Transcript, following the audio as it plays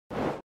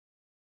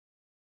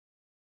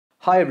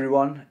Hi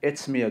everyone,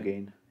 it's me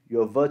again,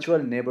 your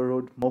virtual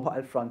neighborhood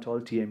mobile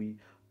Fronthaul TME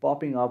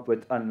popping up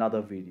with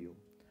another video.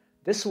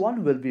 This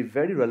one will be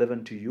very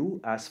relevant to you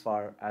as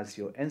far as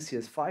your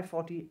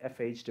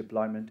NCS540FH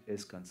deployment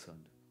is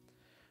concerned.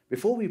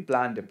 Before we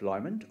plan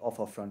deployment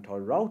of our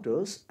Fronthaul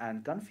routers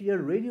and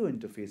configure radio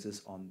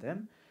interfaces on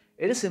them,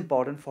 it is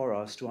important for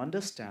us to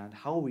understand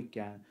how we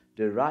can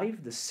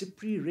derive the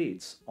CPRI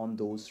rates on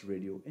those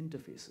radio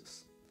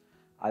interfaces.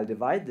 I'll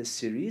divide this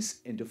series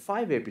into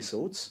 5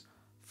 episodes,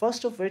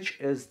 first of which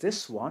is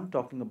this one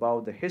talking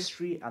about the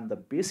history and the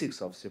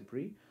basics of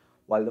CPRI,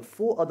 while the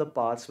 4 other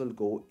parts will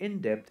go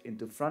in depth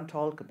into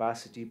Fronthaul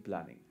capacity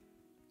planning.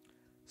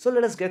 So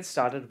let us get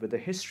started with the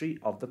history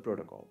of the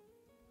protocol.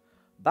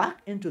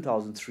 Back in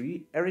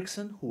 2003,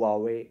 Ericsson,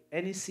 Huawei,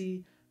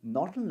 NEC,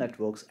 Nortel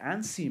Networks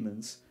and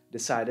Siemens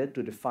decided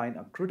to define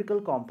a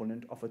critical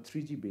component of a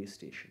 3G base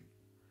station.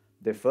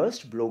 They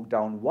first broke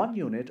down one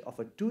unit of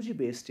a 2G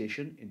base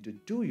station into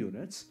two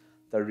units,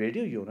 the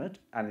radio unit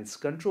and its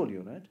control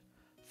unit.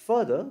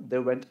 Further, they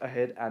went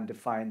ahead and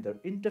defined the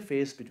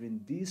interface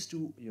between these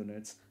two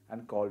units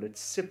and called it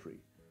CPRI,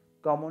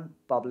 Common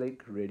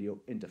Public Radio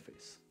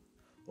Interface.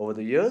 Over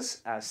the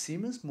years, as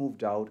Siemens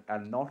moved out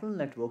and Nortel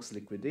Networks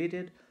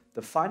liquidated,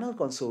 the final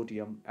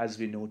consortium as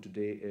we know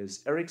today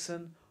is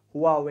Ericsson,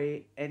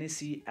 Huawei,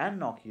 NEC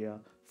and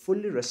Nokia,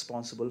 fully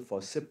responsible for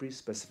CPRI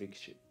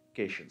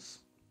specifications.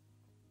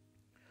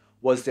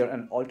 Was there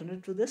an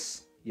alternate to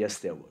this? Yes,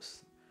 there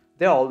was.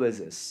 There always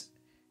is.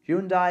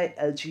 Hyundai,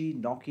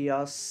 LG,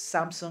 Nokia,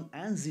 Samsung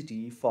and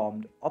ZTE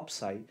formed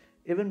OPSI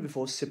even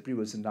before CPRI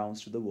was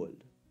announced to the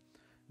world.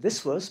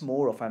 This was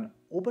more of an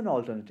open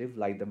alternative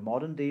like the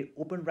modern day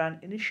Open RAN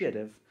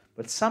initiative,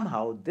 but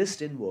somehow this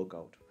didn't work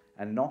out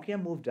and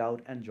Nokia moved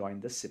out and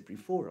joined the CPRI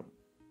forum.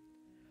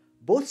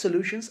 Both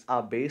solutions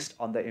are based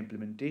on the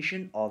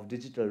implementation of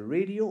digital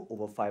radio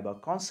over fiber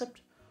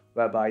concept,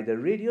 whereby the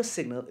radio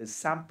signal is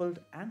sampled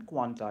and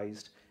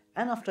quantized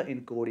and after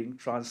encoding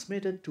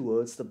transmitted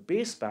towards the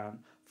baseband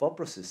for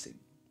processing.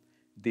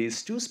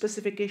 These two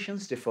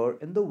specifications differ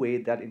in the way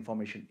that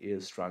information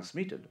is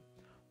transmitted.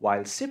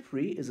 While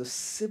CPRI is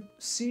a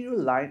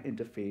serial line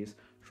interface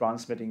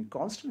transmitting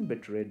constant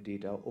bitrate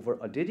data over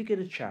a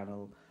dedicated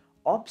channel,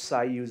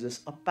 OPSI uses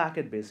a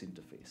packet-based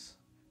interface.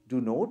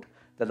 Do note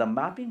that the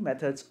mapping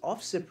methods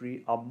of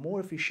CPRI are more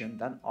efficient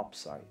than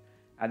OPSI,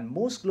 and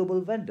most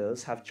global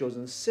vendors have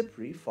chosen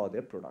CPRI for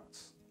their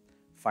products.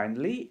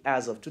 Finally,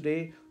 as of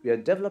today, we are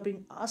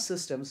developing our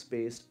systems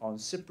based on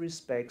CPRI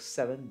spec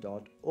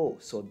 7.0,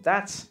 so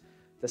that's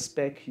the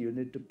spec you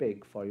need to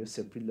pick for your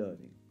CPRI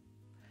learning.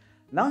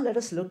 Now let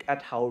us look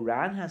at how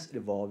RAN has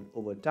evolved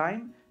over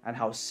time and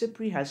how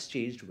CPRI has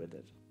changed with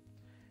it.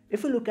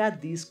 If we look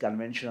at these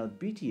conventional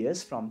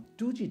BTS from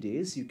 2G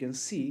days, you can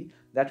see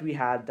that we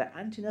had the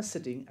antenna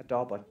sitting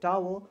atop a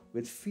tower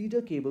with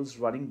feeder cables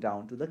running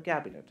down to the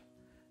cabinet.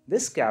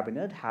 This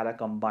cabinet had a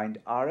combined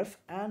RF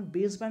and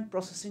baseband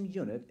processing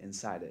unit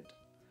inside it.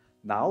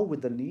 Now,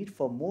 with the need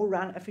for more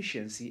RAN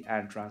efficiency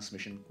and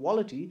transmission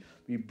quality,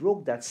 we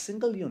broke that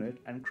single unit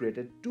and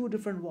created two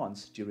different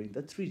ones during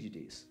the 3G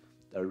days.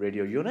 The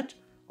radio unit,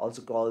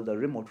 also called the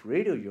remote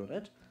radio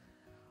unit,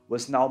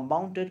 was now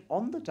mounted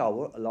on the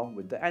tower along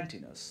with the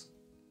antennas.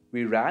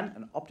 We ran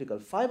an optical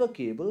fiber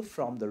cable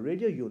from the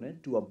radio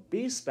unit to a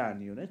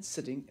baseband unit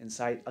sitting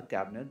inside a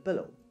cabinet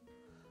below.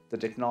 The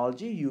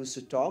technology used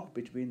to talk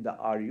between the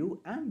RU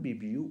and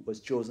BBU was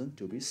chosen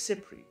to be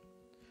CPRI.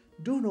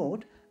 Do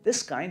note,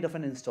 this kind of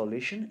an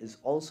installation is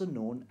also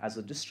known as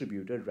a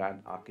distributed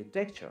RAN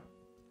architecture.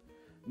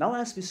 Now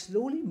as we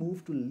slowly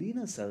move to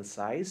leaner cell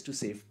size to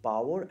save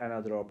power and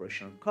other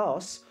operational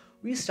costs,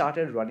 we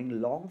started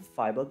running long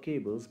fiber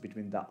cables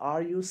between the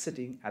RU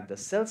sitting at the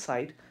cell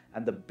site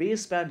and the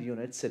baseband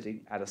unit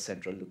sitting at a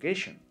central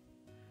location.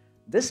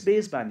 This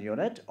baseband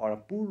unit or a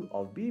pool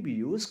of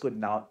BBUs could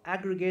now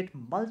aggregate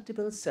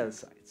multiple cell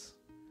sites.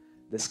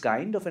 This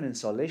kind of an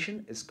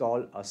installation is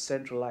called a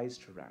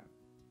centralized RAN.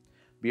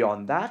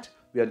 Beyond that,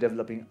 we are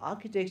developing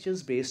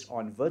architectures based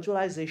on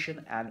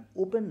virtualization and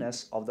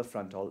openness of the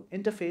Fronthaul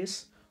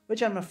interface,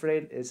 which I'm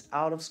afraid is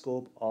out of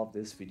scope of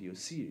this video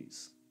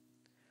series.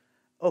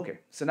 Okay,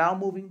 so now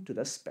moving to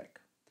the spec.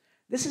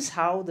 This is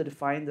how they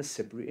define the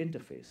CPRI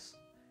interface.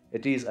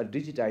 It is a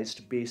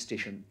digitized base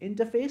station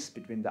interface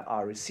between the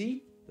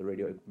REC, the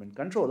radio equipment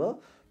controller,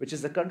 which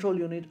is the control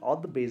unit or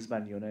the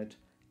baseband unit,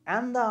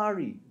 and the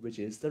RE, which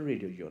is the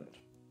radio unit.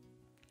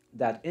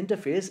 That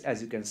interface,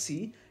 as you can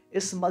see,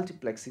 is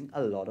multiplexing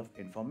a lot of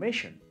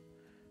information.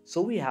 So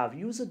we have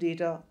user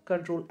data,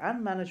 control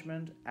and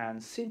management, and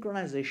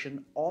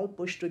synchronization all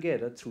pushed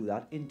together through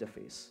that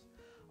interface.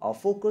 Our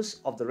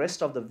focus of the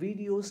rest of the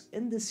videos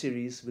in this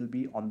series will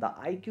be on the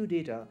IQ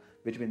data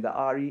between the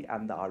RE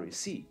and the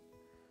REC.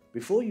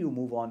 Before you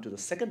move on to the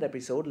second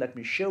episode, let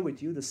me share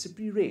with you the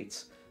CPRI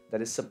rates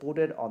that is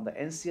supported on the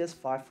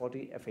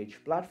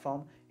NCS540-FH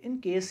platform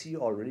in case you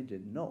already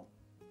didn't know.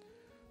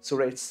 So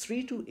rates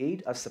 3 to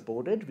 8 are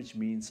supported, which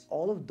means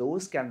all of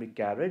those can be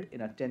carried in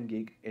a 10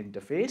 gig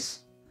interface.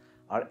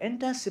 Our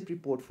entire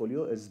CPRI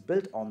portfolio is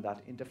built on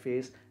that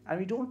interface, and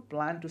we don't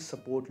plan to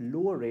support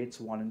lower rates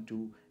 1 and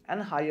 2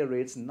 and higher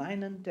rates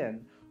 9 and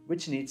 10,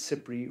 which need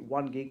CPRI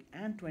 1 gig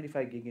and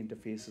 25 gig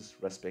interfaces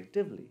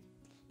respectively.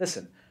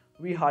 Listen,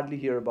 we hardly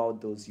hear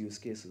about those use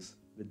cases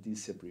with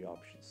these CPRI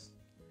options.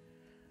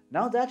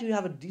 Now that you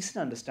have a decent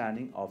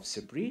understanding of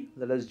CPRI,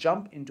 let us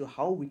jump into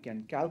how we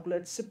can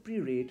calculate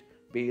CPRI rate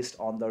based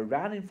on the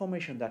RAN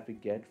information that we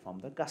get from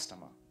the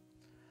customer.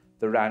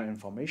 The RAN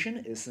information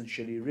is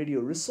essentially radio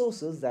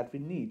resources that we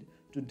need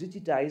to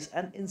digitize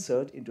and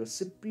insert into a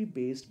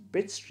CPRI-based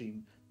bit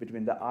stream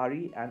between the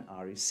RE and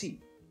REC.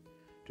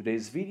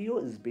 Today's video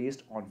is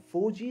based on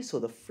 4G, so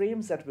the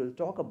frames that we'll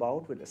talk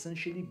about will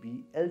essentially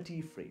be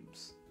LTE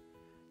frames.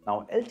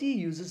 Now, LTE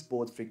uses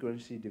both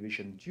frequency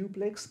division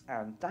duplex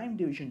and time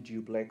division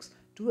duplex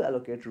to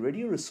allocate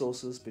radio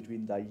resources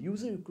between the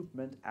user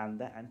equipment and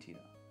the antenna.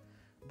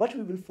 But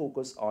we will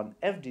focus on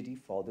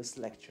FDD for this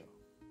lecture.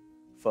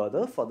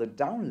 Further, for the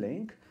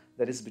downlink,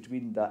 that is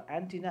between the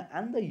antenna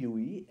and the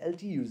UE,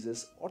 LTE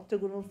uses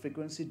orthogonal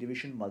frequency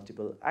division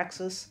multiple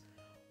access,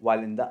 while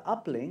in the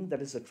uplink,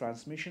 that is the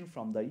transmission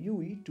from the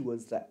UE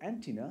towards the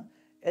antenna,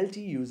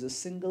 LTE uses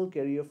single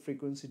carrier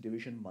frequency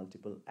division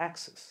multiple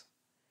access.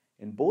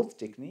 In both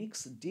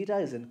techniques, data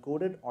is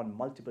encoded on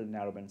multiple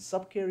narrowband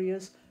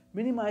subcarriers,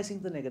 minimizing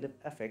the negative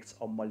effects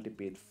of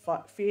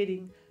multipath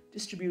fading,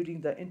 distributing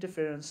the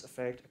interference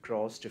effect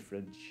across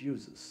different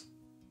users.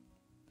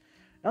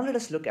 Now let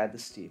us look at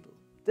this table.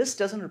 This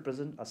doesn't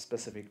represent a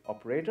specific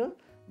operator,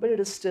 but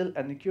it is still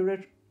an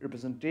accurate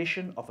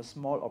representation of a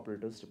small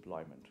operator's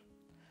deployment.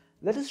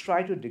 Let us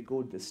try to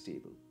decode this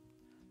table.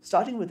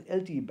 Starting with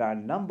LTE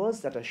band numbers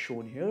that are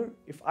shown here,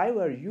 if I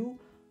were you,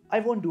 I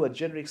won't do a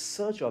generic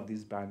search of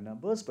these band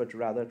numbers, but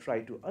rather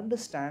try to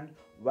understand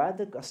where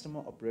the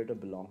customer operator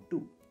belonged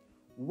to,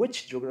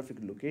 which geographic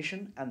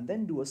location, and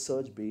then do a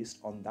search based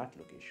on that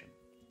location.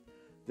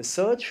 The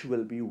search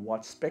will be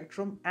what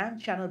spectrum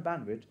and channel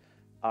bandwidth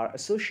are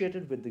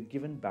associated with the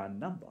given band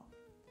number.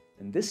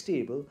 In this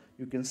table,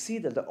 you can see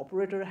that the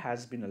operator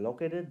has been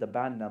allocated the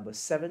band number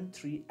 7,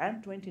 3,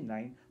 and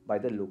 29 by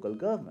the local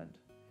government.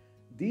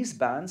 These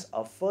bands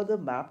are further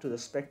mapped to the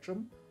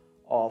spectrum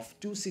of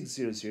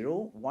 2600,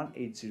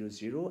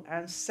 1800,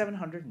 and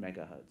 700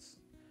 MHz.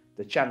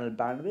 The channel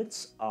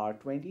bandwidths are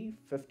 20,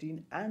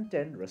 15, and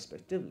 10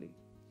 respectively.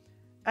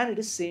 And it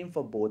is same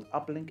for both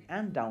uplink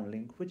and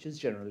downlink, which is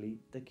generally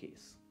the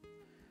case.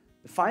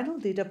 The final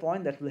data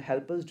point that will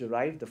help us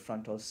derive the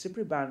Fronthaul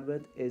CPRI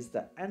bandwidth is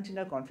the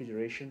antenna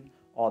configuration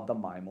or the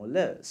MIMO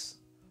layers.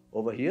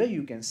 Over here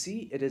you can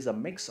see it is a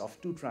mix of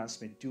 2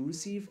 transmit 2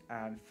 receive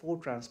and 4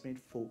 transmit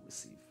 4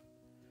 receive.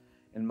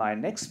 In my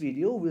next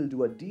video, we'll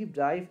do a deep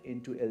dive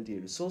into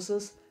LTE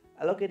resources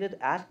allocated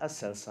at a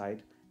cell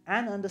site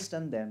and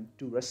understand them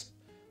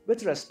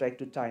with respect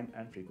to time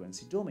and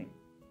frequency domain.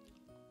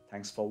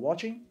 Thanks for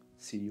watching.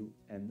 See you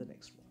in the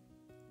next one.